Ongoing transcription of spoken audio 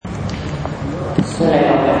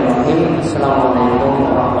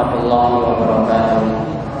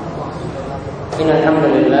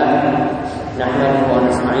Innalhamdulillah nahmaduhu wa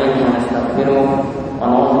nasta'inuhu wa nastaghfiruh wa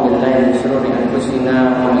na'udzu billahi min shururi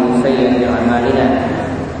anfusina wa min sayyiati a'malina.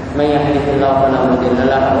 May yahdihillahu fala mudilla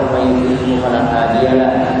lahu wa may yudlil fala hadiya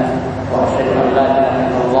lahu. Wa asyhadu an la ilaha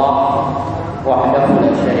illallah wahdahu la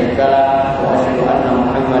syarika lahu wa asyhadu anna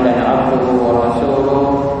Muhammadan 'abduhu wa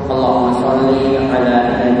rasuluh. Allahumma shalli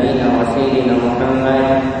ala nabiyyina wa sayyidina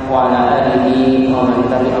Muhammad wa ala alihi wa man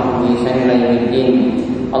tabi'ahum bi ihsan ila yaumiddin.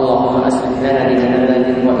 Allahumma aslih lana dinana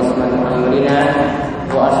alladhi huwa ismatu amrina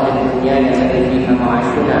wa aslih dunyana allati fiha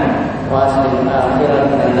ma'ashuna wa aslih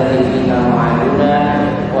akhiratana allati fiha ma'aduna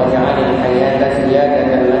waj'al al-hayata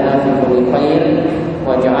ziyadatan lana fi kulli khair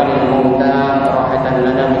waj'al al-mauta rahatan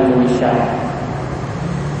lana min kulli syarr.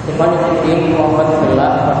 Ikhwan fillah wa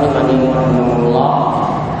fillah rahimani wa rahimakumullah.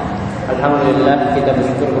 Alhamdulillah, kita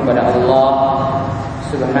bersyukur kepada Allah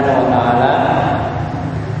Subhanahu wa taala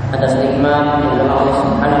atas nikmat yang telah Allah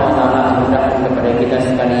Subhanahu wa taala anugerahkan kepada kita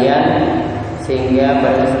sekalian, sehingga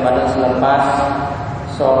pada kesempatan selepas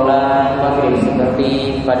sholat maghrib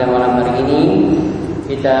seperti pada malam hari ini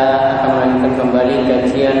kita akan melanjutkan kembali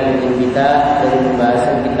kajian rutin kita dari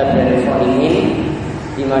pembahasan kitab dari Sholihin,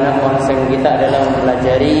 di mana konsep kita adalah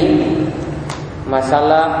mempelajari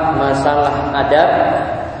masalah adab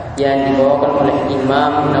yang dibawakan oleh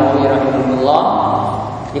Imam Nawawi rahimahullah,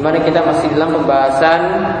 di mana kita masih dalam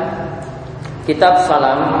pembahasan Kitab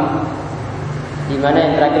Salam, di mana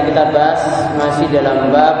yang terakhir kita bahas masih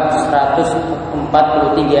dalam bab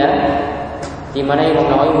 143, di mana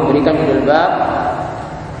Imam Nawawi memberikan judul bab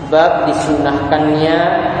disunahkannya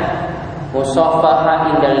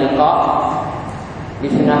musafahah indal liqa,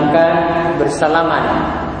 disunahkan bersalaman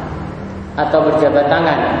atau berjabat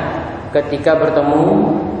tangan ketika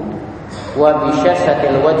bertemu, wa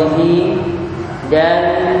bisyashatil wajhi, dan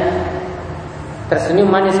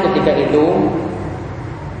tersenyum manis ketika itu,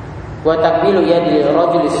 wa taqbilu yadi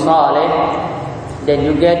rajulis salih, dan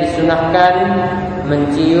juga disunahkan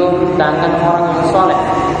mencium tangan orang yang saleh,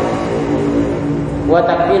 wa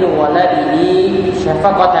taqbilu waladihi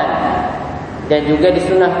syafaqatan, dan juga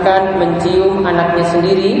disunahkan mencium anaknya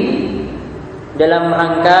sendiri dalam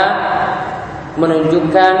rangka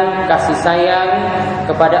menunjukkan kasih sayang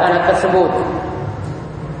kepada anak tersebut.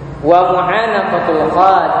 Wa mu'anaqatul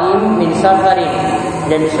qadim min safarin,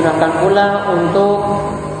 dan disunahkan pula untuk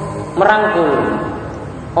merangkul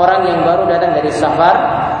orang yang baru datang dari safar.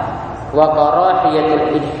 Wa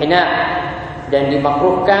karahiyatul inhina, dan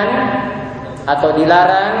dimakruhkan atau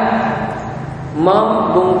dilarang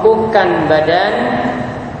membungkukkan badan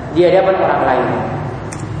di hadapan orang lain.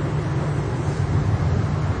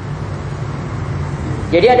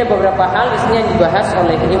 Jadi ada beberapa hal di sini yang dibahas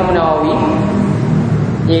oleh Imam Nawawi,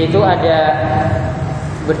 yaitu ada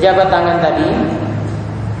berjabat tangan tadi,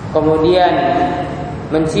 kemudian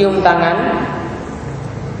mencium tangan,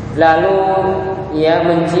 lalu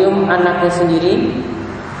mencium anaknya sendiri,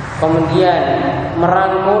 kemudian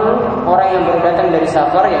merangkul orang yang baru datang dari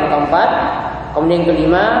safar, yang keempat. Kemudian yang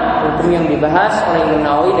kelima, hukum yang dibahas oleh Imam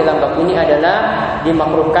Nawawi dalam bab ini adalah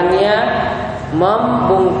dimakruhkannya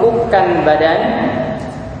membungkukkan badan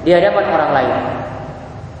di hadapan orang lain.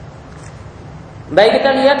 Baik,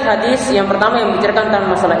 kita lihat hadis yang pertama yang membicarakan tentang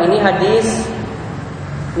masalah ini, hadis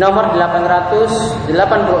nomor 886,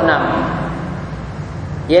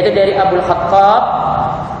 yaitu dari Abul Khattab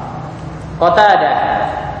Qatadah,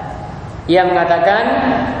 yang mengatakan,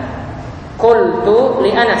 qultu li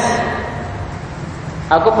Anas,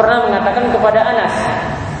 aku pernah mengatakan kepada Anas.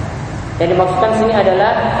 Yang dimaksudkan sini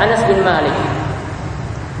adalah Anas bin Malik.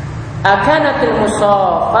 Akanatil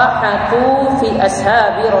musafahatu fi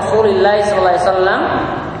ashabi Rasulillah sallallahu alaihi wasallam,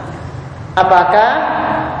 apakah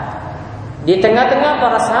di tengah-tengah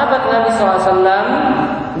para sahabat Nabi sallallahu alaihi wasallam,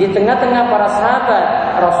 di tengah-tengah para sahabat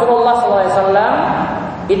Rasulullah sallallahu alaihi wasallam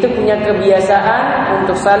itu punya kebiasaan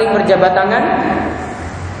untuk saling berjabat tangan?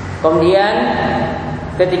 Kemudian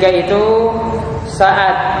ketika itu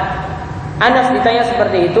saat Anas ditanya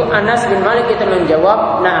seperti itu, Anas bin Malik itu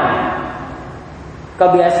menjawab, "Na'am."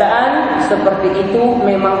 Kebiasaan seperti itu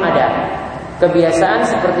memang ada. Kebiasaan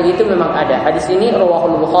seperti itu memang ada. Hadis ini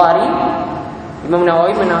rawahul Bukhari. Imam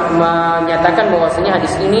Nawawi menyatakan bahwasanya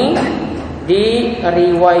hadis ini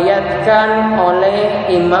diriwayatkan oleh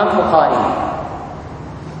Imam Bukhari.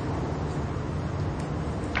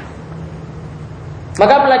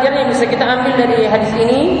 Maka pelajaran yang bisa kita ambil dari hadis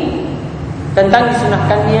ini tentang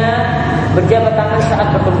disunahkannya berjabat tangan saat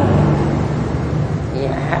bertemu.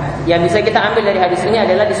 Yang bisa kita ambil dari hadis ini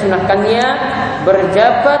adalah disunahkannya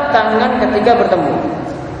berjabat tangan ketika bertemu.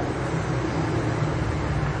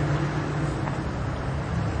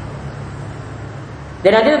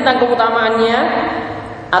 Dan nanti tentang keutamaannya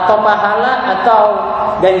atau pahala atau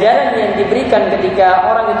ganjaran yang diberikan ketika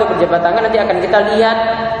orang itu berjabat tangan nanti akan kita lihat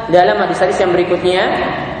dalam hadis-hadis yang berikutnya.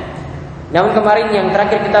 Namun kemarin yang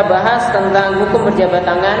terakhir kita bahas tentang hukum berjabat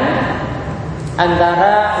tangan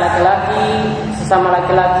antara laki-laki sesama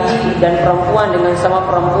laki-laki dan perempuan dengan sama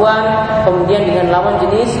perempuan, kemudian dengan lawan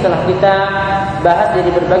jenis. Setelah kita bahas dari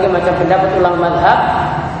berbagai macam pendapat ulama mazhab,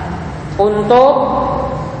 untuk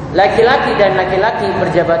laki-laki dan laki-laki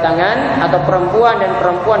berjabat tangan atau perempuan dan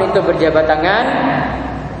perempuan itu berjabat tangan,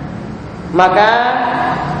 maka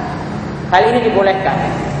hal ini dibolehkan.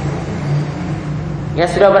 Ya,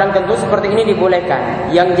 sudah barang tentu seperti ini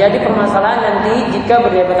dibolehkan. Yang jadi permasalahan nanti jika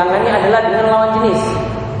berjabat tangannya adalah dengan lawan jenis.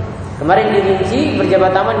 Kemarin dirinci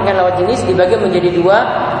berjabat tangan dengan lawan jenis dibagi menjadi dua.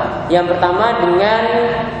 Yang pertama dengan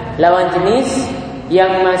lawan jenis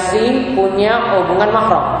yang masih punya hubungan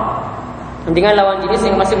mahram, dengan lawan jenis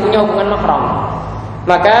yang masih punya hubungan mahram.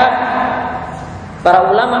 Maka para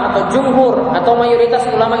ulama atau jumhur atau mayoritas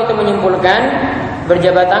ulama itu menyimpulkan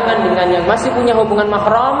berjabat tangan dengan yang masih punya hubungan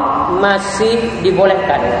mahram masih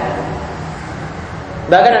dibolehkan.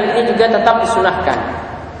 Bahkan hal ini juga tetap disunahkan.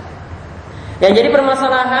 Yang jadi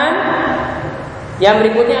permasalahan yang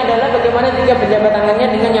berikutnya adalah bagaimana jika berjabat tangannya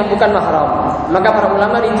dengan yang bukan mahram. Maka para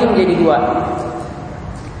ulama rinci menjadi dua.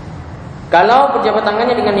 Kalau berjabat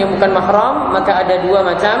tangannya dengan yang bukan mahram, maka ada dua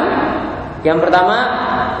macam. Yang pertama,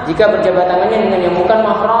 jika berjabat tangannya dengan yang bukan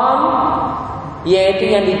mahram,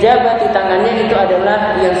 yaitu yang dijabat di tangannya itu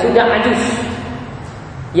adalah yang sudah ajuz,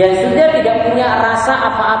 yang sudah tidak punya rasa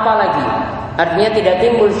apa-apa lagi. Artinya tidak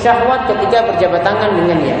timbul syahwat ketika berjabat tangan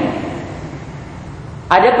dengannya.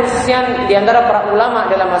 Ada perselisihan di antara para ulama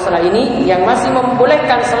dalam masalah ini, yang masih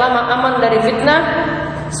membolehkan selama aman dari fitnah,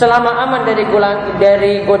 selama aman dari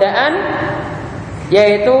godaan,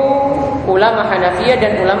 yaitu ulama Hanafiyah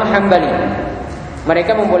dan ulama Hambali.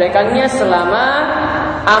 Mereka membolehkannya selama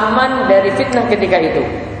aman dari fitnah ketika itu.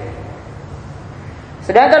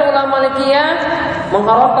 Sedangkan ulama Malikiyah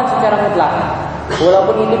mengharamkan secara mutlak.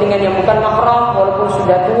 Walaupun itu dengan yang bukan mahram, walaupun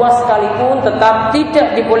sudah tua sekalipun, tetap tidak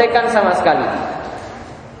dibolehkan sama sekali.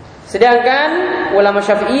 Sedangkan ulama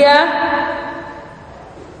Syafi'iyah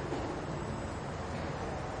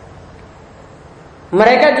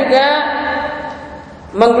mereka juga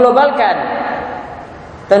mengglobalkan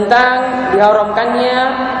tentang diharamkannya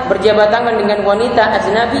berjabat tangan dengan wanita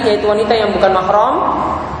ajnabi, yaitu wanita yang bukan mahram.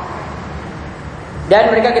 Dan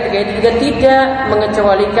mereka ketika itu juga tidak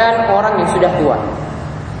mengecualikan orang yang sudah tua.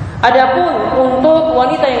 Adapun untuk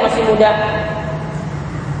wanita yang masih muda,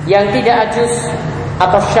 yang tidak ajuz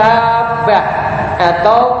atau syabah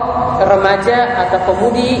atau remaja atau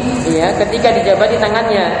pemudi, ya, ketika dijabati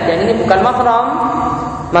tangannya dan ini bukan mahram,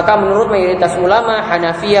 maka menurut mayoritas ulama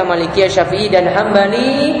Hanafiyah, Malikiyah, Syafi'i dan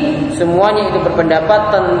Hambali, semuanya itu berpendapat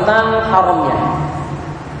tentang haramnya.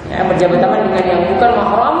 Ya, berjabat tangan dengan yang bukan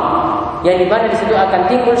mahram, yang dimana di situ akan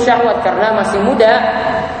timbul syahwat karena masih muda,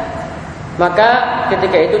 maka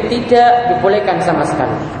ketika itu tidak dibolehkan sama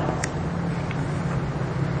sekali.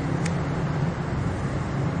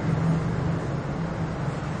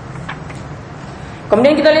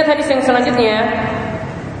 Kemudian kita lihat hadis yang selanjutnya.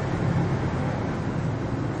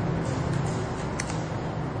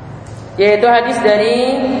 Yaitu hadis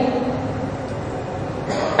dari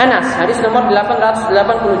Anas, hadis nomor 887.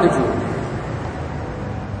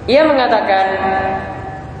 Ia mengatakan,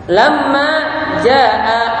 lamma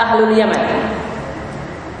jaa ahlul Yaman,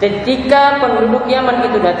 ketika penduduk Yaman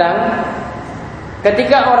itu datang,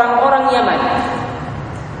 ketika orang-orang Yaman,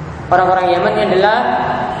 orang-orang Yaman ini adalah,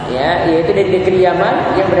 ya, yaitu dari negeri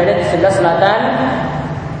Yaman yang berada di sebelah selatan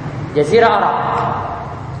Jazirah Arab.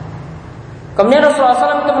 Kemudian Rasulullah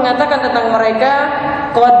SAW itu mengatakan tentang mereka,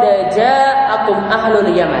 qad ja'akum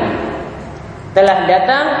ahlul Yaman, telah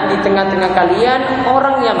datang di tengah-tengah kalian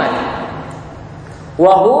orang Yaman.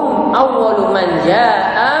 Wahum awwalu man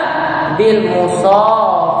jaa bil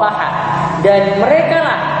musafahah, dan mereka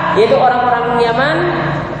lah, yaitu orang-orang Yaman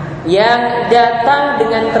yang datang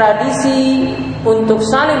dengan tradisi untuk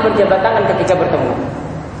saling berjabat tangan ketika bertemu.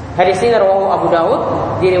 Hadis ini rawahu Abu Daud,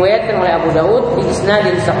 diriwayatkan oleh Abu Daud bi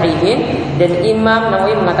isnadin sahihin, dan Imam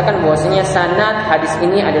Nawawi mengatakan bahwasanya sanad hadis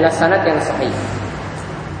ini adalah sanad yang sahih.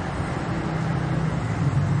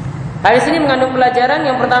 Hadis ini mengandung pelajaran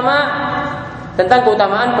yang pertama tentang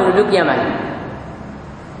keutamaan penduduk Yaman.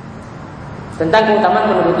 Tentang keutamaan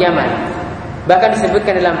penduduk Yaman. Bahkan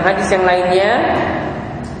disebutkan dalam hadis yang lainnya,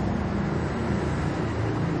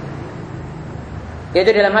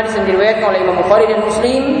 yaitu dalam hadis yang diriwayatkan oleh Imam Bukhari dan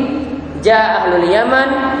Muslim, jaa ahlul Yaman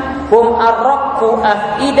hum arraqu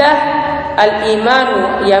afidah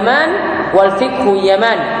al-imanu Yaman wal fiqhu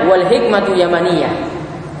Yaman wal hikmatu Yamaniyah.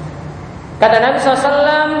 Kata Nabi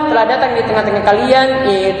SAW, telah datang di tengah-tengah kalian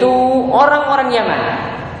yaitu orang-orang Yaman,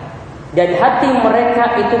 dan hati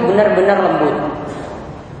mereka itu benar-benar lembut,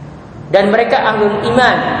 dan mereka ahlul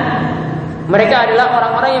iman. Mereka adalah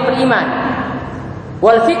orang-orang yang beriman.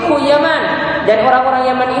 Wal fiqhu Yaman, dan orang-orang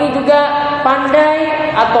Yaman ini juga pandai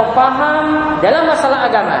atau paham dalam masalah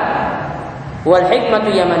agama. Wal hikmatu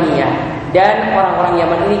Yamaniyah, dan orang-orang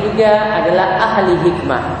Yaman ini juga adalah ahli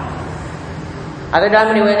hikmah. Atau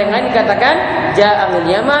dalam riwayat yang lain dikatakan ja'ahul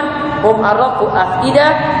Yaman hum araqu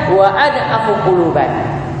afidah wa ad'afu quluban.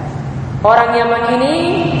 Orang Yaman ini,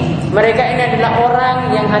 mereka ini adalah orang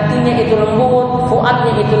yang hatinya itu lembut,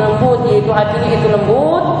 fuadnya itu lembut, yaitu hatinya itu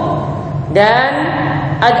lembut, dan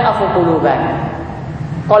ad'afu quluban.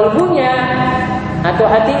 Qalbunya atau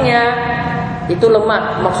hatinya itu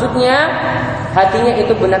lemah. Maksudnya hatinya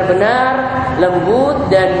itu benar-benar lembut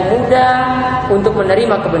dan mudah untuk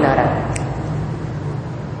menerima kebenaran.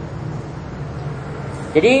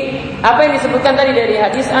 Jadi apa yang disebutkan tadi dari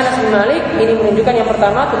hadis Anas bin Malik ini menunjukkan yang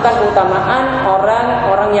pertama tentang keutamaan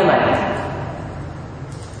orang-orang Yaman.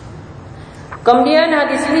 Kemudian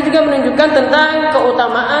hadis ini juga menunjukkan tentang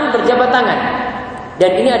keutamaan berjabat tangan.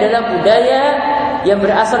 Dan ini adalah budaya yang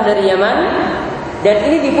berasal dari Yaman, dan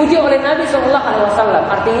ini dipuji oleh Nabi SAW.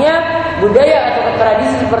 Artinya budaya atau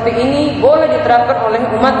tradisi seperti ini boleh diterapkan oleh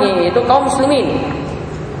umatnya, yaitu kaum muslimin.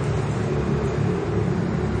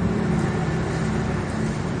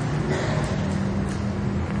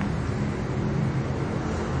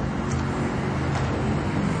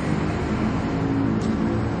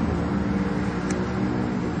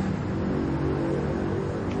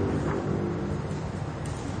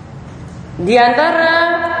 Di antara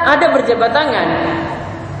ada berjabat tangan,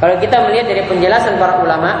 kalau kita melihat dari penjelasan para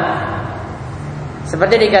ulama,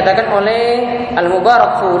 seperti dikatakan oleh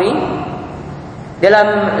Al-Mubarakfuri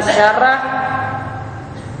dalam syarah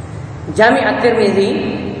Jami' At-Tirmidzi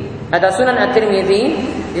atau Sunan At-Tirmidzi,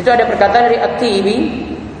 itu ada perkataan dari At-Tibi.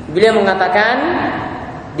 Beliau mengatakan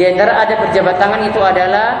di antara ada berjabat tangan itu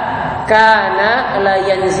adalah kana la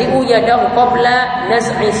yanzi'u yadahu qabla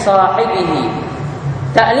naz'i sahibihi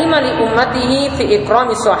ta'lima li ummatihi fi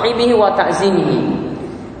ikrami sahibihi wa ta'zimihi.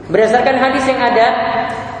 Berdasarkan hadis yang ada,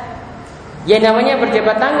 yang namanya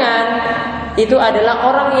berjabat tangan itu adalah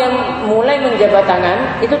orang yang mulai menjabat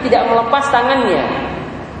tangan itu tidak melepas tangannya.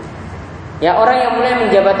 Ya, orang yang mulai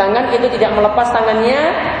menjabat tangan itu tidak melepas tangannya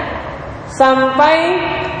sampai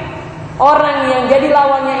orang yang jadi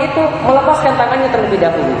lawannya itu melepaskan tangannya terlebih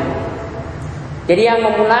dahulu. Jadi yang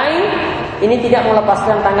memulai ini tidak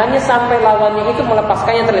melepaskan tangannya sampai lawannya itu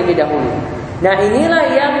melepaskannya terlebih dahulu. Nah, inilah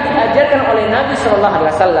yang diajarkan oleh Nabi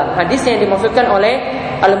SAW. Hadis yang dimaksudkan oleh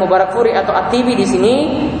Al-Mubarakfuri atau At-Tibi di sini,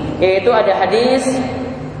 yaitu ada hadis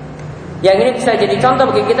yang ini bisa jadi contoh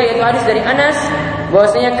bagi kita, yaitu hadis dari Anas,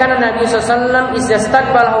 bahwasanya karena Nabi SAW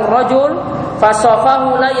istaqbalahu ar-rajul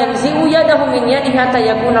fasafahu la yanzi'u yadahu min yadihi hatta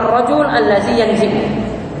yakuna ar-rajul allazi yanzi'u.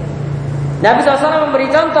 Nabi SAW memberi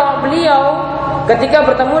contoh, beliau ketika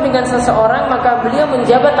bertemu dengan seseorang maka beliau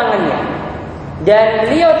menjabat tangannya, dan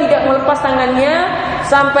beliau tidak melepas tangannya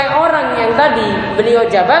sampai orang yang tadi beliau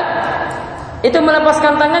jabat itu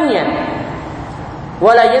melepaskan tangannya.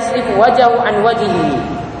 Wala yasrifu wajahu an wajhihi.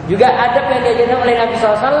 Juga adab yang diajarkan oleh Nabi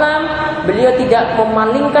SAW, beliau tidak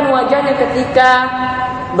memalingkan wajahnya ketika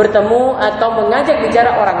bertemu atau mengajak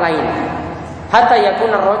bicara orang lain. Hatta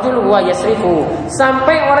yakuna ar-rajul huwa yasrifu,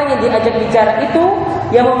 sampai orang yang diajak bicara itu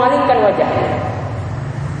yang memalingkan wajahnya.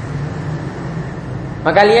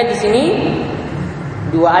 Maka lihat di sini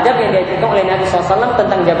dua adab yang diajarkan oleh Nabi SAW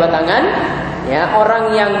tentang jabat tangan. Ya,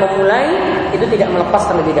 orang yang memulai itu tidak melepas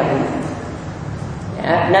terlebih dahulu.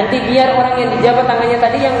 Ya, nanti biar orang yang dijabat tangannya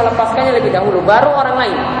tadi yang melepaskannya lebih dahulu, baru orang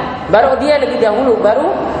lain, baru dia lebih dahulu, baru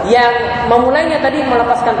yang memulainya tadi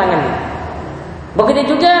melepaskan tangannya.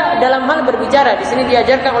 Begitu juga dalam hal berbicara, di sini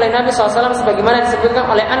diajarkan oleh Nabi SAW sebagaimana disebutkan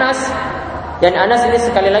oleh Anas. Dan Anas ini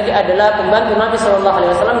sekali lagi adalah pembantu Nabi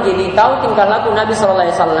SAW, jadi tahu tingkah laku Nabi SAW,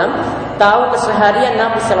 tahu keseharian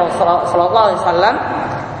Nabi SAW.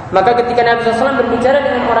 Maka ketika Nabi SAW berbicara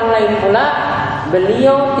dengan orang lain pula,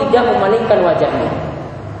 beliau tidak memalingkan wajahnya.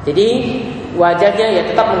 Jadi wajahnya ya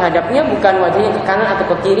tetap menghadapnya, bukan wajahnya ke kanan atau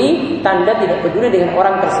ke kiri, tanda tidak peduli dengan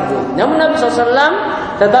orang tersebut. Namun Nabi SAW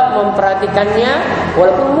tetap memperhatikannya,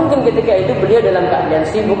 walaupun mungkin ketika itu beliau dalam keadaan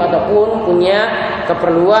sibuk ataupun punya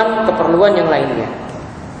keperluan yang lainnya.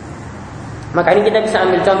 Maka ini kita bisa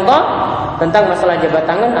ambil contoh tentang masalah jabat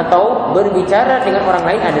tangan atau berbicara dengan orang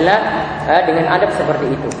lain adalah dengan adab seperti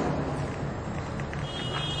itu.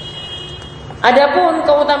 Adapun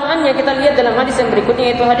keutamaannya kita lihat dalam hadis yang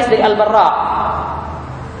berikutnya, yaitu hadis dari Al-Barra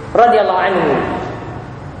radhiyallahu anhu.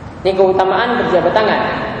 Ini keutamaan berjabat tangan.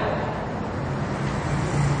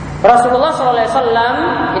 Rasulullah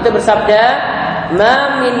SAW itu bersabda,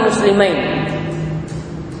 "Ma min muslimain."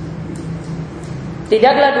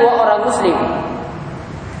 Tidaklah dua orang muslim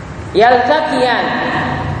yaltaqiyan,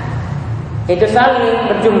 itu saling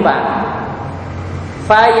berjumpa,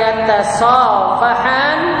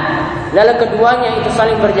 fayatasafahan, lalu keduanya itu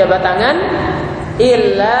saling berjabat tangan,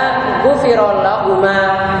 illa ghufira lahuma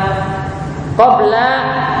qabla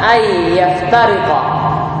ay yaftariqa,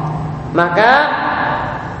 maka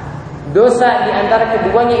dosa di antara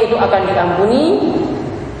keduanya itu akan diampuni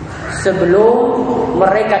sebelum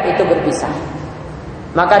mereka itu berpisah.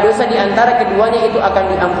 Maka dosa di antara keduanya itu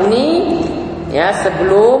akan diampuni ya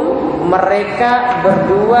sebelum mereka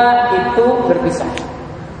berdua itu berpisah.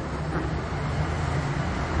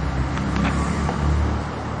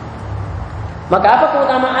 Maka apa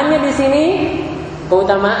keutamaannya di sini?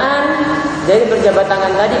 Keutamaan dari berjabat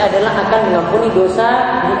tangan tadi adalah akan mengampuni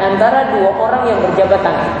dosa di antara dua orang yang berjabat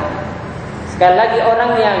tangan. Sekali lagi,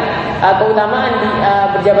 orang yang keutamaan di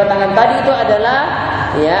berjabat tangan tadi itu adalah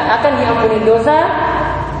ya akan diampuni dosa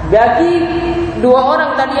bagi dua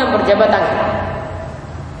orang tadi yang berjabat tangan.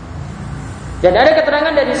 Dan ada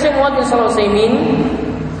keterangan dari Syekh Muhammad bin Sulaiman,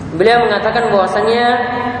 beliau mengatakan bahwasanya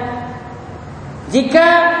jika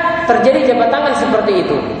terjadi jabat tangan seperti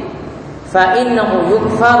itu, fa innahu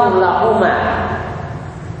yughfaru lahuma,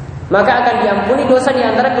 maka akan diampuni dosa di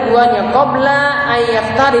antara keduanya qabla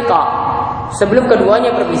ayyaftariqa, sebelum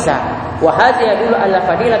keduanya berpisah. Wa hadhihi yadullu ala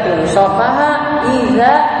fadilatil musafaha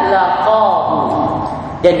idza laqahu.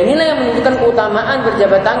 Dan inilah yang menunjukkan keutamaan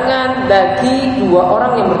berjabat tangan bagi dua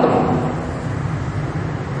orang yang bertemu.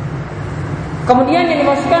 Kemudian yang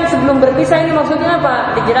dimaksudkan sebelum berpisah ini maksudnya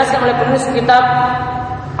apa? Dijelaskan oleh penulis kitab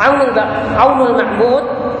Aunul Ma'bud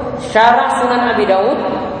Syarah Sunan Abi Daud.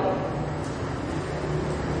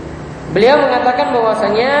 Beliau mengatakan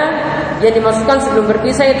bahwasanya yang dimaksudkan sebelum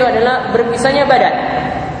berpisah itu adalah berpisahnya badan.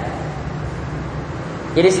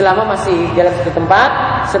 Jadi selama masih dalam satu tempat,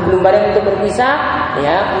 sebelum badan itu berpisah,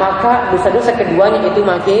 ya maka dosa-dosa keduanya itu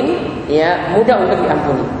makin ya mudah untuk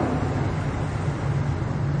diampuni.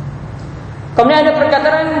 Kemudian ada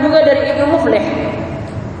perkataan juga dari Ibnu Muflih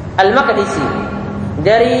Al-Maqdisi,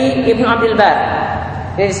 dari Ibnu Abdul Bar.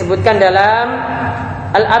 Ini disebutkan dalam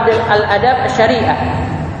Al-Adab Asy-Syariah,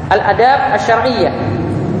 Al-Adab Asy-Syar'iyyah.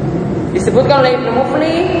 Disebutkan oleh Ibnu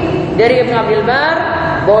Muflih dari Ibnu Abdul Bar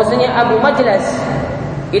bahwasanya Abu Majlas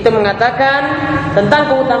itu mengatakan tentang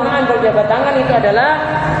keutamaan berjabat tangan itu adalah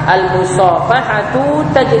al-musafahatu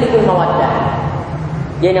tajlibul mawaddah.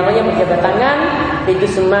 Yang namanya berjabat tangan itu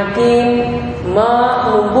semakin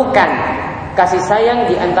menumbuhkan kasih sayang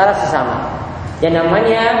di antara sesama. Yang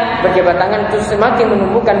namanya berjabat tangan itu semakin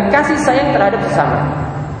menumbuhkan kasih sayang terhadap sesama.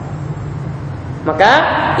 Maka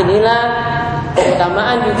inilah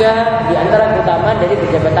keutamaan juga di antara keutamaan dari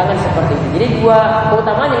berjabat tangan seperti ini. Jadi dua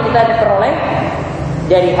keutamaan yang kita peroleh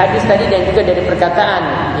dari hadis tadi dan juga dari perkataan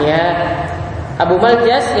ya Abu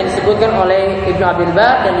Maljas yang disebutkan oleh Ibnu Abdul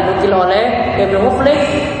Bar dan dinukil oleh Ibnu Muflih,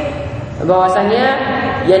 bahwasanya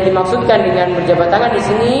yang dimaksudkan dengan berjabat tangan di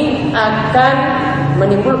sini akan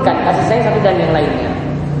menimbulkan kasih sayang satu dan yang lainnya.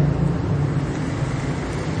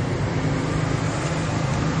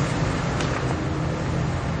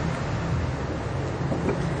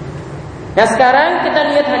 Nah sekarang kita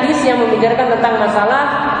lihat hadis yang membicarakan tentang masalah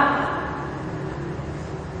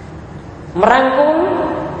merangkul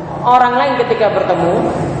orang lain ketika bertemu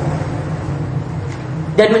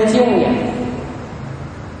dan menciumnya.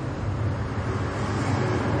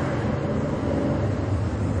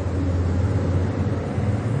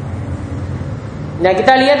 Nah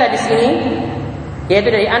kita lihat hadis ini,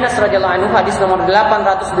 yaitu dari Anas radhiyallahu anhu, hadis nomor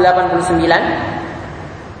 889.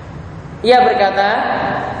 Ia berkata,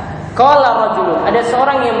 qala rajulun, ada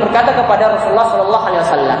seorang yang berkata kepada Rasulullah sallallahu alaihi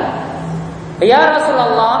wasallam, ya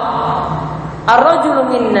Rasulullah,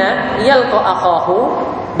 ar-rajulu minna yalqa akhahu,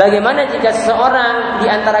 bagaimana jika seseorang di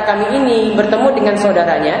antara kami ini bertemu dengan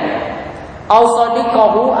saudaranya, au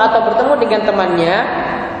sadiqahu, atau bertemu dengan temannya,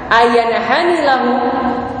 ayanahani lahu,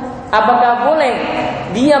 apakah boleh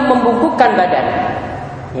dia membungkukkan badan?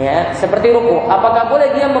 Ya, seperti ruku, apakah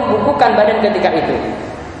boleh dia membungkukkan badan ketika itu?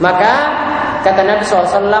 Maka kata Nabi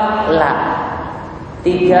SAW, la,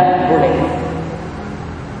 tidak boleh.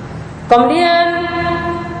 Kemudian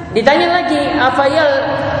ditanya lagi, afayal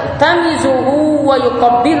tamizuhu wa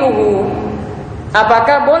yuqabbiluhu,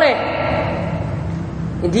 apakah boleh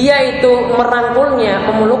dia itu merangkulnya,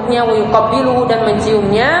 memeluknya, wa yuqabbiluhu, dan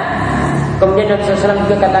menciumnya? Kemudian Nabi SAW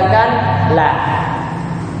juga katakan, la,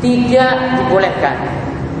 tidak dibolehkan.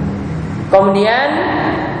 Kemudian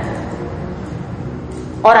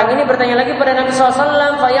Orang ini bertanya lagi pada Nabi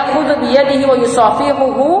SAW, fayakhudhu biyadihi wa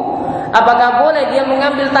yusafihuhu, apakah boleh dia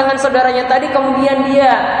mengambil tangan saudaranya tadi kemudian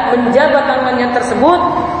dia menjabat tangannya tersebut?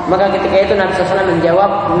 Maka ketika itu Nabi SAW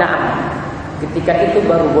menjawab, na'am. Ketika itu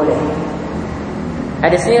baru boleh.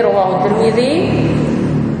 Hadisnya rawahu Tirmidzi,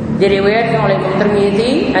 diriwayatkan oleh Imam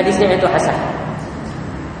Tirmidzi, hadisnya itu hasan.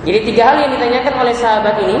 Jadi 3 hal yang ditanyakan oleh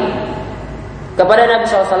sahabat ini kepada Nabi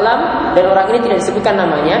SAW, dan orang ini tidak disebutkan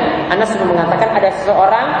namanya. Anas sudah mengatakan ada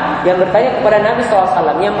seseorang yang bertanya kepada Nabi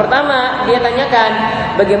SAW. Yang pertama dia tanyakan,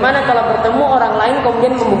 bagaimana kalau bertemu orang lain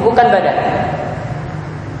kemudian membungkukkan badan?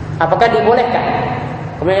 Apakah dibolehkan?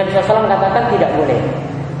 Kemudian Nabi SAW mengatakan tidak boleh.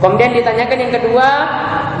 Kemudian ditanyakan yang kedua,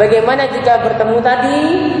 bagaimana jika bertemu tadi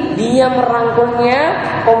dia merangkulnya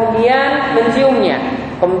kemudian menciumnya?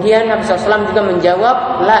 Kemudian Nabi SAW juga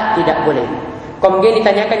menjawab, la, tidak boleh. Kemudian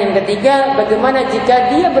ditanyakan yang ketiga, bagaimana jika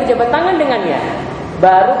dia berjabat tangan dengannya?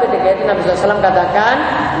 Baru ketika itu Nabi SAW katakan,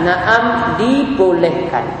 na'am,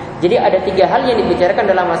 dibolehkan. Jadi ada 3 hal yang dibicarakan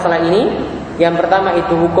dalam masalah ini. Yang pertama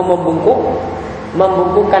itu hukum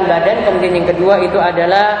membungkukkan badan. Kemudian yang kedua itu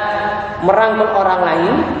adalah merangkul orang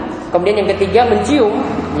lain. Kemudian yang ketiga mencium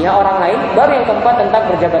ya orang lain. Baru yang keempat tentang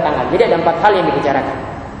berjabat tangan. Jadi ada 4 hal yang dibicarakan.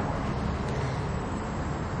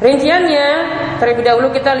 Rinciannya terlebih dahulu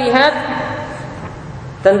kita lihat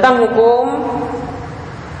tentang hukum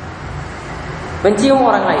mencium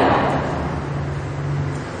orang lain.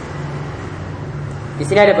 Di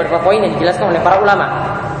sini ada beberapa poin yang dijelaskan oleh para ulama.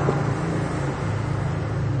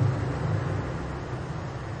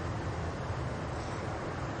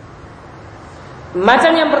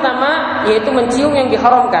 Macam yang pertama yaitu mencium yang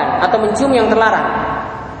diharamkan atau mencium yang terlarang.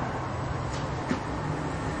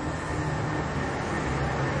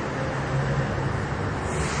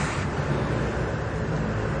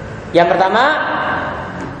 Yang pertama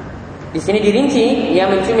di sini dirinci, yang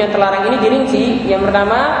mencium yang terlarang ini dirinci. Yang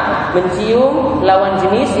pertama mencium lawan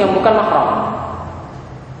jenis yang bukan mahram.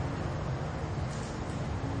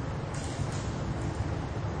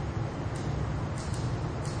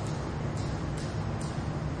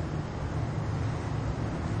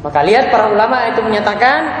 Maka lihat para ulama itu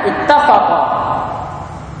menyatakan ittafaqa.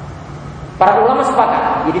 Para ulama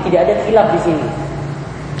sepakat, jadi tidak ada khilaf di sini.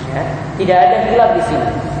 Ya, tidak ada khilaf di sini.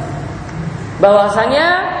 Bahwasanya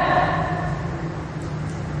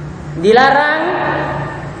dilarang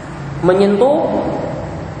menyentuh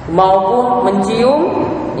maupun mencium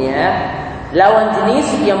ya lawan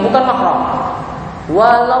jenis yang bukan mahram,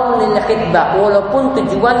 walau lil khitbah, walaupun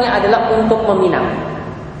tujuannya adalah untuk meminang.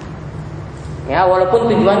 Ya,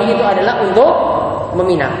 walaupun tujuannya itu adalah untuk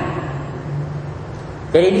meminang.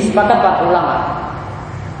 Jadi disepakati para ulama.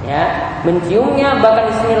 Ya, menciumnya bahkan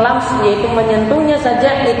di sini lams yaitu menyentuhnya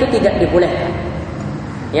saja itu tidak dibolehkan.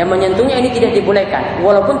 Ya, menyentuhnya ini tidak dibolehkan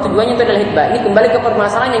walaupun tujuannya itu adalah hitbah. Ini kembali ke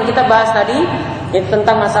permasalahan yang kita bahas tadi, yaitu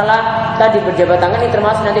tentang masalah tadi berjabat tangan. Ini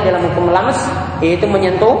termasuk nanti dalam hukum lams yaitu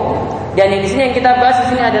menyentuh. Dan yang di sini yang kita bahas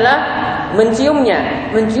di sini adalah menciumnya.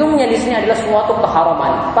 Menciumnya di sini adalah suatu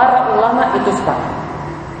keharaman. Para ulama itu sepakat.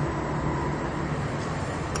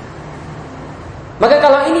 Maka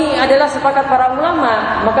kalau ini adalah sepakat para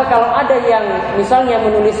ulama, maka kalau ada yang misalnya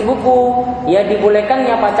menulis buku, ya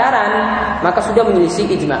dibolehkannya pacaran, maka sudah menyelisih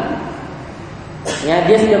ijma. Ya,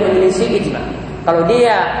 dia sudah menyelisih ijma. Kalau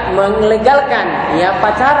dia melegalkan ya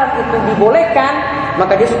pacaran itu dibolehkan,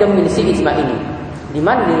 maka dia sudah menyelisih ijma ini. Di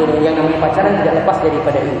mana yang namanya pacaran tidak lepas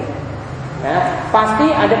daripada ini. Ya, pasti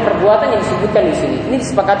ada perbuatan yang disebutkan di sini. Ini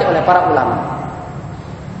disepakati oleh para ulama.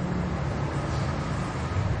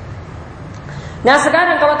 Nah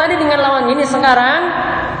sekarang kalau tadi dengan lawan jenis, sekarang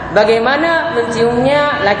bagaimana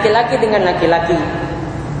menciumnya laki-laki dengan laki-laki,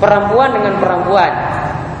 perempuan dengan perempuan?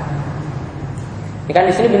 Ini kan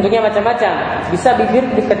di sini bentuknya macam-macam. Bisa bibir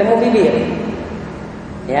ketemu bibir,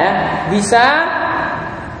 ya. Bisa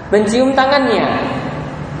mencium tangannya,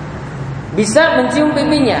 bisa mencium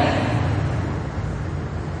pipinya.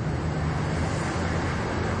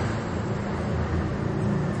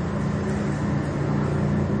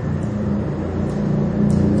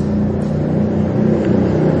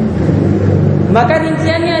 Maka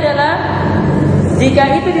rinciannya adalah jika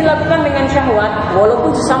itu dilakukan dengan syahwat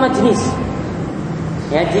walaupun sesama jenis.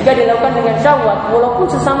 Ya, jika dilakukan dengan syahwat walaupun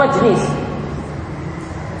sesama jenis,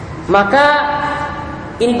 maka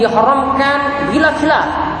ini diharamkan bila khilaf.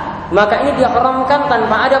 Maka ini diharamkan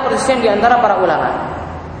tanpa ada perselisihan di antara para ulama.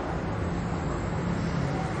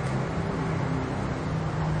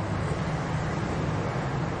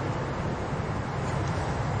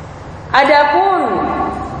 Adapun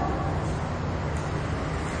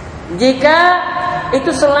jika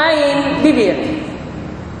itu selain bibir,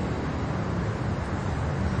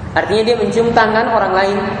 Artinya dia mencium tangan orang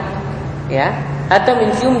lain, ya, atau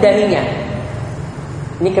mencium dahinya.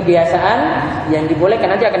 Ini kebiasaan yang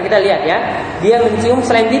dibolehkan, nanti akan kita lihat ya. Dia mencium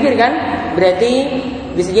selain bibir kan, berarti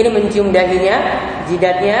bisa jadi mencium dahinya,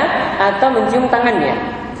 jidatnya, atau mencium tangannya.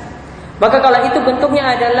 Maka kalau itu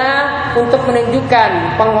bentuknya adalah untuk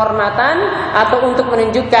menunjukkan penghormatan atau untuk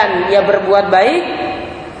menunjukkan ia berbuat baik,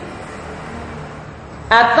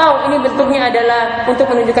 atau ini bentuknya adalah untuk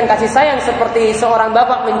menunjukkan kasih sayang seperti seorang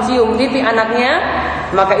bapak mencium pipi anaknya,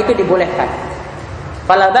 maka itu dibolehkan.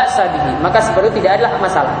 Fala ba'sa bihi, maka seperti itu tidak adalah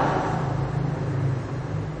masalah.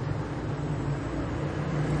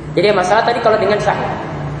 Jadi masalah tadi kalau dengan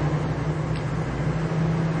syahwat.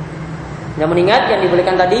 Namun ingat yang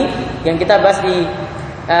dibolehkan tadi, yang kita bahas di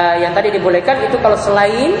yang tadi dibolehkan itu kalau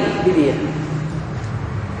selain bibir.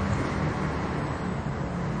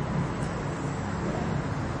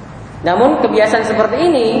 Namun kebiasaan seperti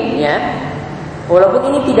ini, ya, walaupun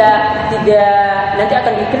ini tidak nanti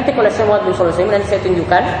akan dikritik oleh semua bin Sholihin, nanti saya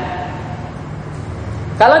tunjukkan.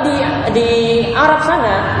 Kalau di Arab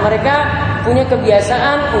sana mereka punya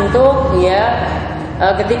kebiasaan untuk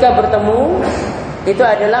ketika bertemu itu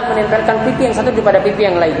adalah menempelkan pipi yang satu daripada pipi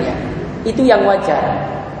yang lainnya. Itu yang wajar.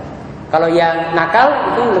 Kalau yang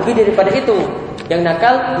nakal itu lebih daripada itu. Yang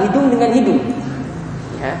nakal hidung dengan hidung.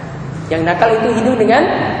 Ya. Yang nakal itu hidung dengan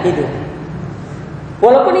hidung.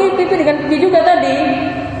 Walaupun ini pipi dengan pipi juga tadi,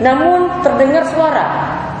 namun terdengar suara.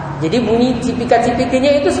 Jadi bunyi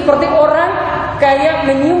cipika-cipikinya itu seperti orang kayak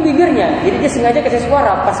menyium bibirnya. Jadi dia sengaja kasih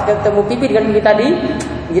suara pas ketemu pipi dengan pipi tadi,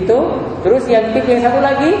 gitu. Terus yang pipi yang satu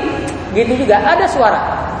lagi, gitu juga ada suara.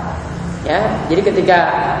 Ya, jadi ketika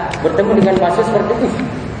bertemu dengan manusia seperti itu,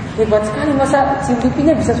 hebat sekali masa cium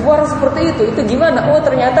pipinya bisa suara seperti itu. Itu gimana? Oh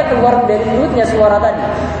ternyata keluar dari mulutnya suara tadi.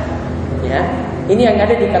 Ya, ini yang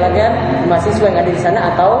ada di kalangan mahasiswa yang ada di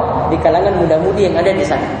sana atau di kalangan muda-mudi yang ada di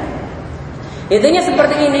sana. Intinya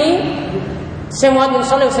seperti ini. Syekh Muhammad bin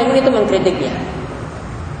Shalih Al-Utsaimin itu mengkritiknya.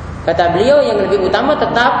 Kata beliau yang lebih utama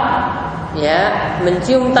tetap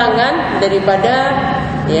mencium tangan daripada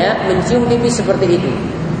mencium pipi seperti itu,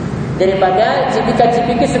 daripada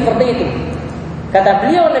cipika-cipiki seperti itu. Kata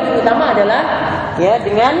beliau lebih utama adalah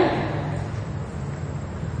dengan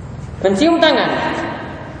mencium tangan.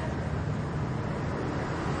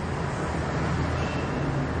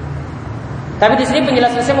 Tapi di sini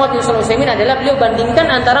penjelasan Syekh Muhammad bin Shalih Al-Utsaimin adalah beliau bandingkan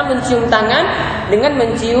antara mencium tangan dengan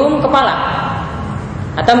mencium kepala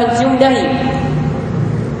atau mencium dahi.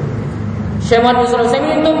 Syekh Muhammad bin Shalih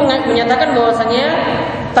Al-Utsaimin itu menyatakan bahwasanya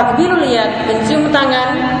takbirul yad, mencium tangan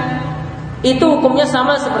itu hukumnya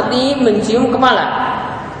sama seperti mencium kepala.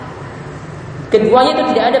 Keduanya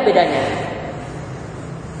itu tidak ada bedanya.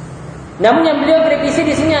 Namun yang beliau kritisi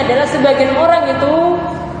di sini adalah sebagian orang itu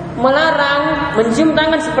melarang mencium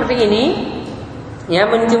tangan seperti ini. Ya,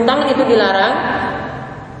 mencium tangan itu dilarang.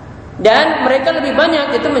 Dan mereka lebih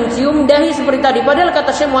banyak itu mencium dahi seperti tadi. Padahal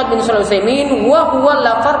kata Syekh Muhammad bin Shalih Al-Utsaimin, wa huwa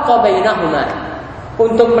la farqa bainahuma.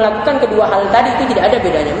 Untuk melakukan kedua hal tadi itu tidak ada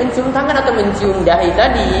bedanya. Mencium tangan atau mencium dahi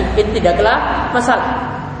tadi itu tidaklah masalah.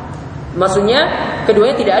 Maksudnya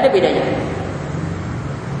keduanya tidak ada bedanya.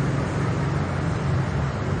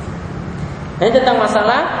 Ini tentang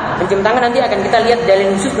masalah mencium tangan, nanti akan kita lihat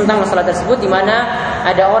dalil khusus tentang masalah tersebut, di mana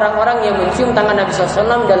ada orang-orang yang mencium tangan Nabi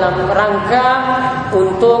SAW dalam rangka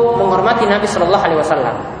untuk menghormati Nabi SAW.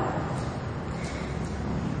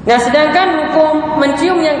 Nah, sedangkan hukum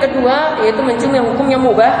mencium yang kedua, yaitu mencium yang hukumnya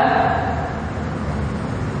mubah,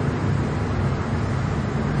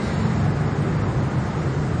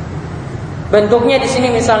 bentuknya di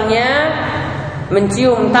sini misalnya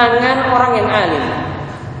mencium tangan orang yang alim,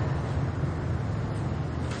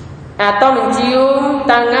 atau mencium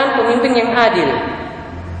tangan pemimpin yang adil,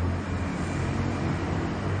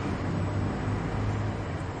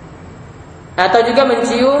 atau juga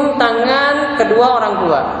mencium tangan kedua orang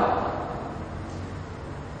tua.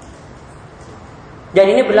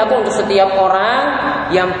 Dan ini berlaku untuk setiap orang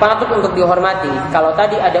yang patut untuk dihormati. Kalau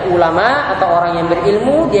tadi ada ulama atau orang yang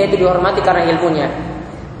berilmu, dia itu dihormati karena ilmunya.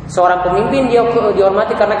 Seorang pemimpin dia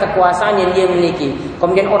dihormati karena kekuasaan yang dia miliki.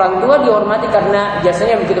 Kemudian orang tua dihormati karena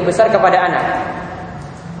jasanya begitu besar kepada anak.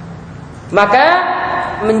 Maka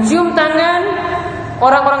mencium tangan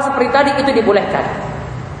orang-orang seperti tadi itu dibolehkan.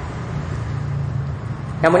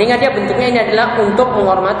 Namun ingat ya, bentuknya ini adalah untuk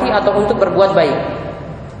menghormati atau untuk berbuat baik.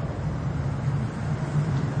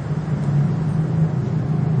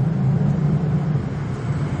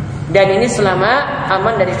 Dan ini selama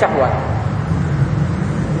aman dari syahwat.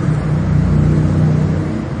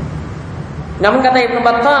 Namun kata Ibnu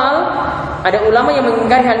Battal, ada ulama yang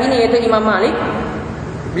mengingkari hal ini, yaitu Imam Malik.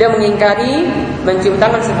 Beliau mengingkari mencium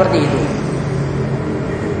tangan seperti itu.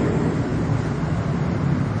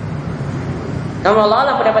 Namun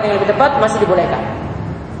Allah pendapat yang lebih tepat masih dibolehkan.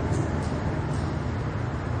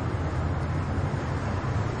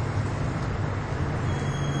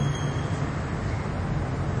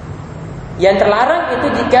 Yang terlarang itu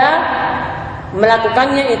jika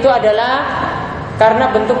melakukannya itu adalah karena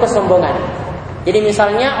bentuk kesombongan. Jadi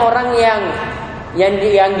misalnya orang yang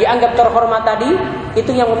dianggap terhormat tadi itu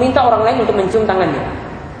yang meminta orang lain untuk mencium tangannya.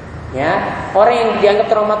 Ya, orang yang dianggap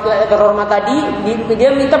terhormat tadi dia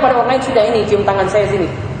minta pada orang lain, sudah ini cium tangan saya sini.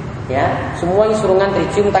 Ya, semuanya suruh ngantri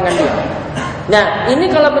cium tangan dia. Nah, ini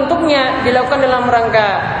kalau bentuknya dilakukan dalam rangka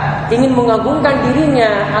ingin mengagungkan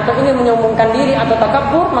dirinya atau ingin menyombongkan diri atau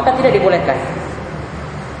takabur, maka tidak dibolehkan.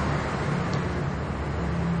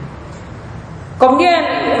 Kemudian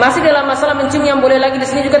masih dalam masalah mencium yang boleh lagi di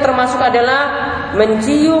sini juga termasuk adalah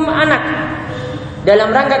mencium anak dalam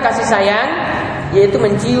rangka kasih sayang, yaitu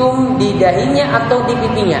mencium di dahinya atau di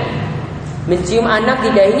pipinya. Mencium anak di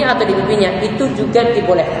dahinya atau di pipinya itu juga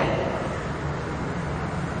dibolehkan.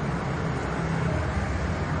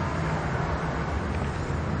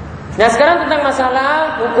 Nah, sekarang tentang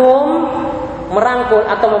masalah hukum merangkul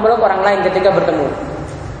atau memeluk orang lain ketika bertemu.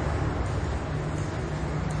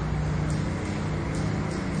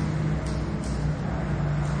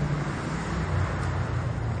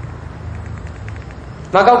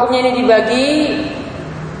 Maka hukumnya ini dibagi.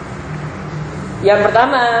 Yang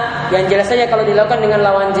pertama, yang jelas saja kalau dilakukan dengan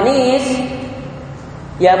lawan jenis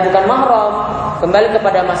yang bukan mahram, kembali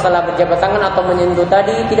kepada masalah berjabat tangan atau menyentuh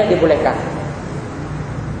tadi, tidak dibolehkan.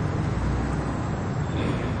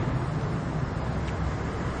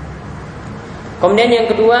 Kemudian yang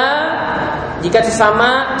kedua, jika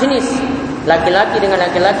sesama jenis, laki-laki dengan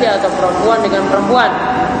laki-laki atau perempuan dengan perempuan,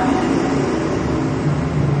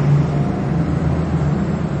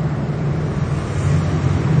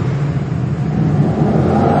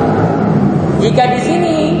 jika di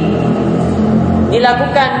sini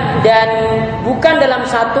dilakukan dan bukan dalam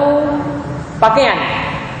satu pakaian,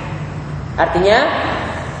 artinya,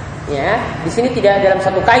 ya, di sini tidak dalam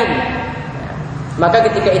satu kain, maka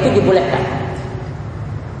ketika itu dibolehkan.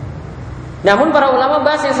 Namun para ulama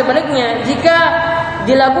bahas yang sebaliknya, jika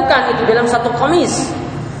dilakukan itu dalam satu qamis,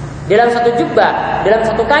 dalam satu jubbah, dalam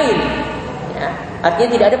satu kain, ya, artinya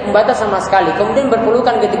tidak ada pembatas sama sekali, kemudian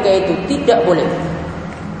berpelukan ketika itu, tidak boleh.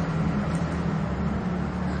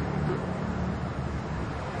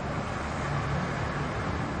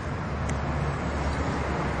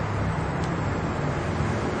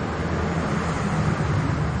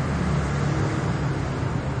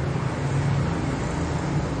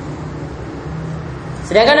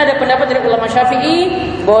 Sedangkan ada pendapat dari ulama Syafi'i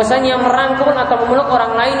bahwasanya merangkul atau memeluk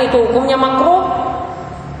orang lain itu hukumnya makruh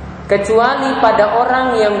kecuali pada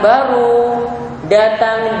orang yang baru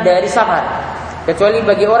datang dari safar. Kecuali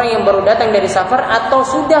bagi orang yang baru datang dari safar atau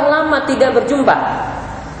sudah lama tidak berjumpa,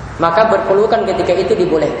 maka berpelukan ketika itu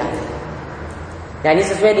dibolehkan. Nah, ini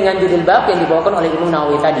sesuai dengan judul bab yang dibawakan oleh Imam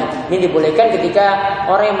Nawawi tadi. Ini dibolehkan ketika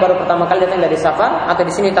orang yang baru pertama kali datang dari safar, atau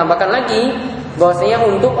di sini tambahkan lagi bahwasanya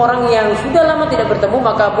untuk orang yang sudah lama tidak bertemu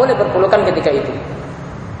maka boleh berpelukan ketika itu.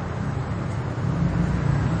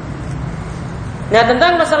 Nah,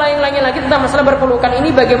 tentang masalah yang lainnya lagi, tentang masalah berpelukan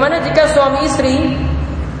ini, bagaimana jika suami istri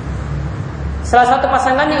salah satu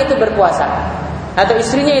pasangannya itu berpuasa atau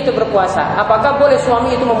istrinya itu berpuasa, apakah boleh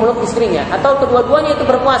suami itu memeluk istrinya? Atau kedua-duanya itu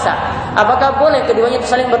berpuasa, apakah boleh keduanya itu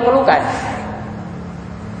saling berpelukan?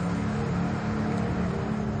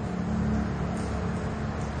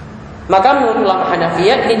 Maka menurut ulama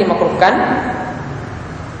Hanafiyah ini dimakruhkan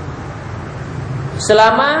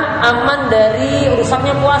selama aman dari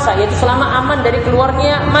rusaknya puasa, yaitu selama aman dari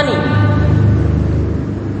keluarnya mani.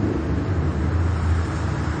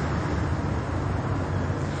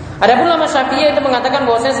 Adapun ulama Syafi'iyah itu mengatakan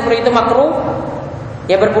bahwasanya seperti itu makruh,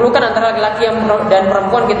 ya, berpelukan antara laki-laki dan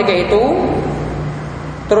perempuan ketika itu,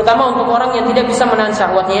 terutama untuk orang yang tidak bisa menahan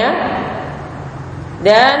syahwatnya.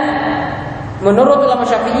 Dan menurut ulama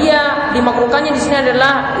Syafi'iyah dimakruhkannya di sini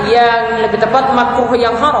adalah yang lebih tepat makruh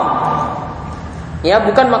yang haram, ya,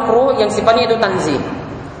 bukan makruh yang sifatnya itu tanzih.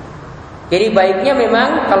 Jadi baiknya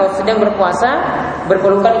memang kalau sedang berpuasa,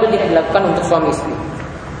 berpelukan itu tidak dilakukan untuk suami istri.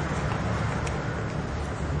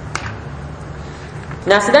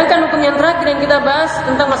 Nah, sedangkan hukum yang terakhir yang kita bahas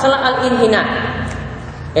tentang masalah al-inhina,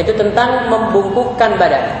 yaitu tentang membungkukkan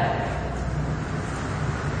badan.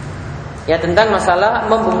 Ya, tentang masalah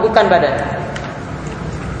membungkukkan badan.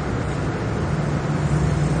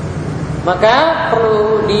 Maka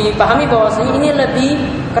perlu dipahami bahwasanya ini lebih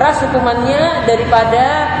keras hukumannya daripada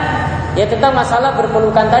ya tentang masalah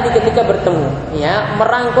berpelukan tadi ketika bertemu, ya,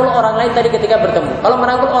 merangkul orang lain tadi ketika bertemu. Kalau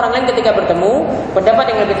merangkul orang lain ketika bertemu,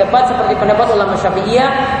 pendapat yang lebih tepat seperti pendapat ulama Syafi'iyah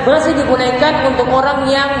masih dibolehkan untuk orang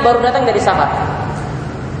yang baru datang dari safar.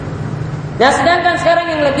 Nah, sedangkan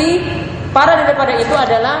sekarang yang lebih parah daripada itu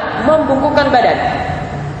adalah membungkukkan badan.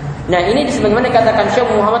 Nah, ini sebagaimana dikatakan Syekh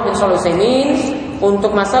Muhammad bin Sholihin,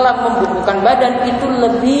 untuk masalah membungkukkan badan itu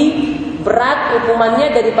lebih berat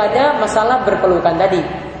hukumannya daripada masalah berpelukan tadi.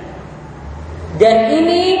 Dan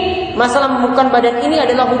ini masalah membungkukkan badan ini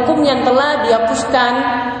adalah hukum yang telah dihapuskan,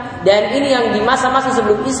 dan ini yang di masa-masa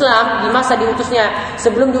sebelum Islam, di masa diutusnya,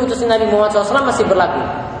 sebelum diutusnya Nabi Muhammad SAW masih berlaku.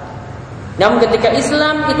 Namun ketika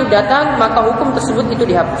Islam itu datang, maka hukum tersebut itu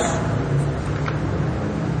dihapus.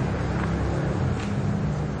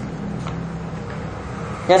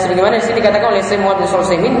 Ya, sebagaimana di sini dikatakan oleh Syekh Muhammad bin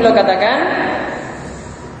Sholihin, beliau katakan,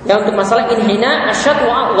 ya, untuk masalah inhina asyad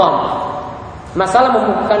wa a'zam. Masalah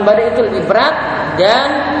membungkukkan badan itu lebih berat dan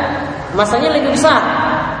masanya lebih besar.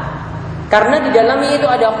 Karena di dalamnya itu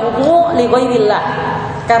ada khudu' li ghairillah.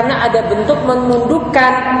 Karena ada bentuk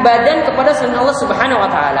menundukkan badan kepada selain Allah Subhanahu wa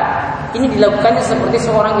taala. Ini dilakukannya seperti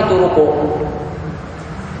seorang itu ruku'.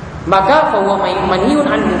 Maka fa huwa manhiyun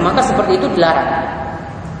anhu, maka seperti itu dilarang.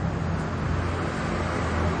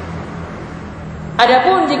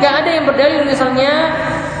 Adapun jika ada yang berdalil misalnya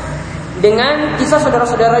dengan kisah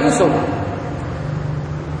saudara-saudara Yusuf,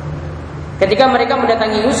 ketika mereka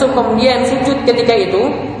mendatangi Yusuf kemudian sujud ketika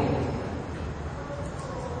itu,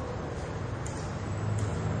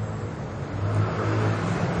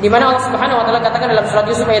 di mana Allah Subhanahu wa taala katakan dalam surat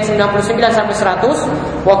Yusuf ayat 99 sampai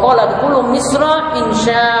 100, wa qala dkhulu misra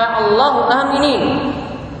insyaallahu aminin.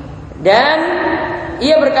 Dan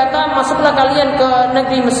ia berkata, masuklah kalian ke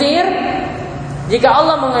negeri Mesir jika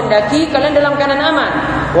Allah menghendaki kalian dalam keadaan aman.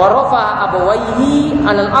 Wa rafa abawaihi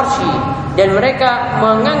 'alal arsy, dan mereka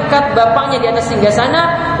mengangkat bapaknya di atas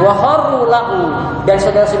singgasana, wa kharru lahu, dan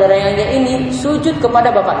saudara-saudara yang ini sujud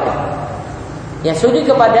kepada bapaknya. Ya, sujud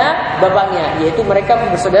kepada bapaknya, yaitu mereka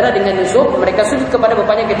bersaudara dengan Yusuf, mereka sujud kepada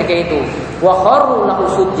bapaknya ketika itu. Wa kharru lahu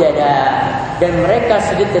sujada, dan mereka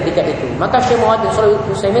sujud ketika itu. Maka Syekh Muhammad bin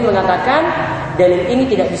Sholihin mengatakan, dalil ini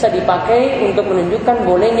tidak bisa dipakai untuk menunjukkan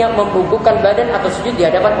bolehnya membungkukkan badan atau sujud di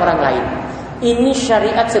hadapan orang lain. Ini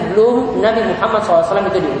syariat sebelum Nabi Muhammad SAW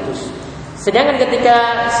itu diutus. Sedangkan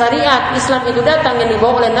ketika syariat Islam itu datang yang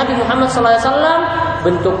dibawa oleh Nabi Muhammad SAW,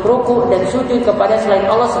 bentuk ruku' dan sujud kepada selain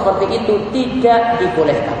Allah seperti itu tidak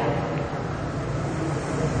dibolehkan.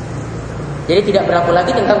 Jadi tidak berlaku lagi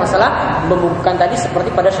tentang masalah membungkukkan tadi seperti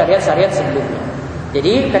pada syariat-syariat sebelumnya.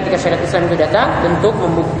 Jadi ketika syariat Islam itu datang, bentuk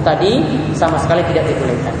membungkuk tadi sama sekali tidak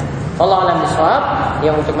dibolehkan. Wallahu a'lam bishawab.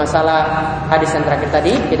 Yang untuk masalah hadis yang terakhir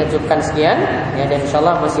tadi kita cukupkan sekian, ya, dan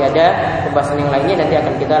insyaallah masih ada pembahasan yang lainnya nanti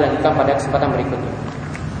akan kita lanjutkan pada kesempatan berikutnya.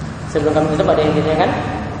 Sebelum kami tutup, ada yang ditanyakan?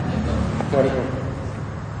 Waalaikumsalam.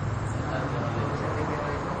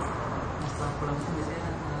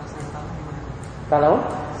 Kalau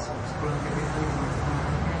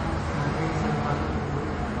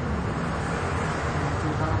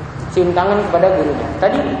cium tangan kepada gurunya,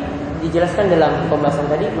 tadi dijelaskan dalam pembahasan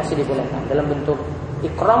tadi masih dibolehkan dalam bentuk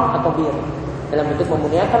ikram atau bir, dalam bentuk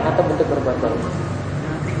memuliakan atau bentuk berbuat baik.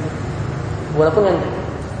 Walaupun yang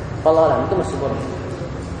kalau alam itu masih boleh.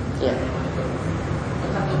 Ya.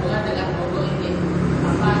 Hubungan dengan buku ini,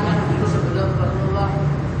 apa yang dulu sebelum Rasulullah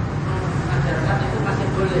mengajarkan itu masih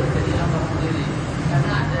boleh jadi Allah sendiri,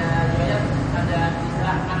 karena ada riwayat, ada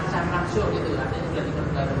istilah mansam langsung gitu, artinya sudah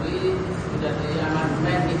diperbarui, sudah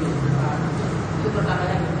diamankan gitu. Itu pertama.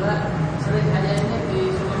 Yang kedua, sering saya ini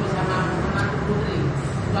disukai sama menantu putri,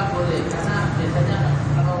 suka boleh, karena biasanya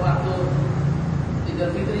kalau waktu Idul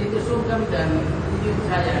Fitri itu sungkem dan mencium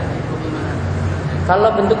saya, itu gimana? Kalau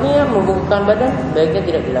bentuknya membungkukkan badan, baiknya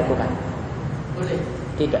tidak dilakukan. Boleh?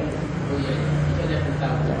 Tidak. Oh iya, saya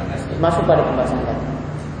tahu. Terima kasih. Masuk pada pembahasan tadi.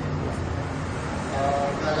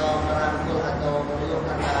 Kalau merangkul atau meluk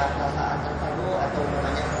kata saat tertentu atau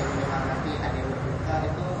namanya kalau menyemangati ada yang berbuka,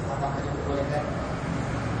 itu apakah diperbolehkan?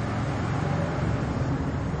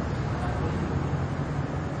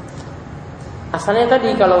 Asalnya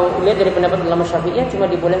tadi kalau lihat dari pendapat ulama Syafi'iyah cuma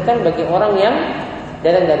dibolehkan bagi orang yang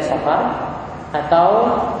datang dari safar atau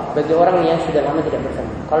bagi orang yang sudah lama tidak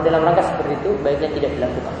bertemu. Kalau dalam rangka seperti itu baiknya tidak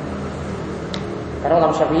dilakukan. Karena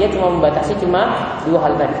ulama Syafi'iyah cuma membatasi cuma dua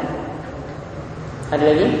hal tadi. Ada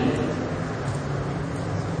lagi?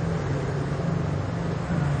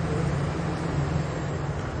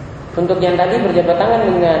 Untuk yang tadi berjabat tangan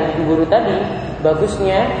dengan guru tadi,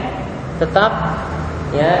 bagusnya tetap,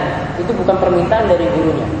 ya, itu bukan permintaan dari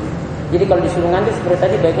gurunya. Jadi kalau disuruh nganti seperti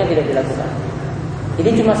tadi baiknya tidak dilakukan.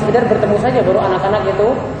 Jadi cuma sekedar bertemu saja, baru anak-anak itu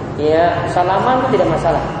ya salaman itu tidak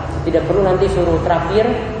masalah. Tidak perlu nanti suruh terakhir,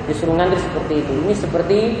 disuruh ngantri seperti itu. Ini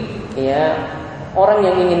seperti ya orang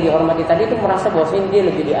yang ingin dihormati tadi itu merasa bahwa dia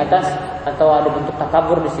lebih di atas atau ada bentuk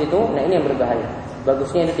takabur di situ. Nah, ini yang berbahaya.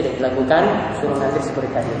 Bagusnya itu tidak dilakukan, suruh ngantri seperti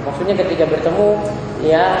tadi. Maksudnya ketika bertemu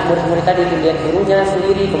ya murid-murid tadi itu lihat gurunya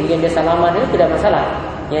sendiri, kemudian dia salaman, itu tidak masalah.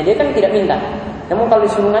 Ya dia kan tidak minta. Namun kalau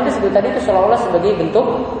disuruh ngantri seperti tadi itu seolah-olah sebagai bentuk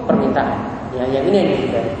permintaan. Ya, yang ini yang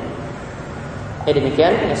dihindari. Ya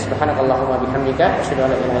demikian, ya subhanakallahumma bihamdika asyhadu an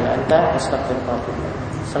la ilaha illa anta astaghfiruka wa atubu ilaik.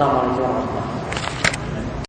 Assalamualaikum warahmatullahi wabarakatuh.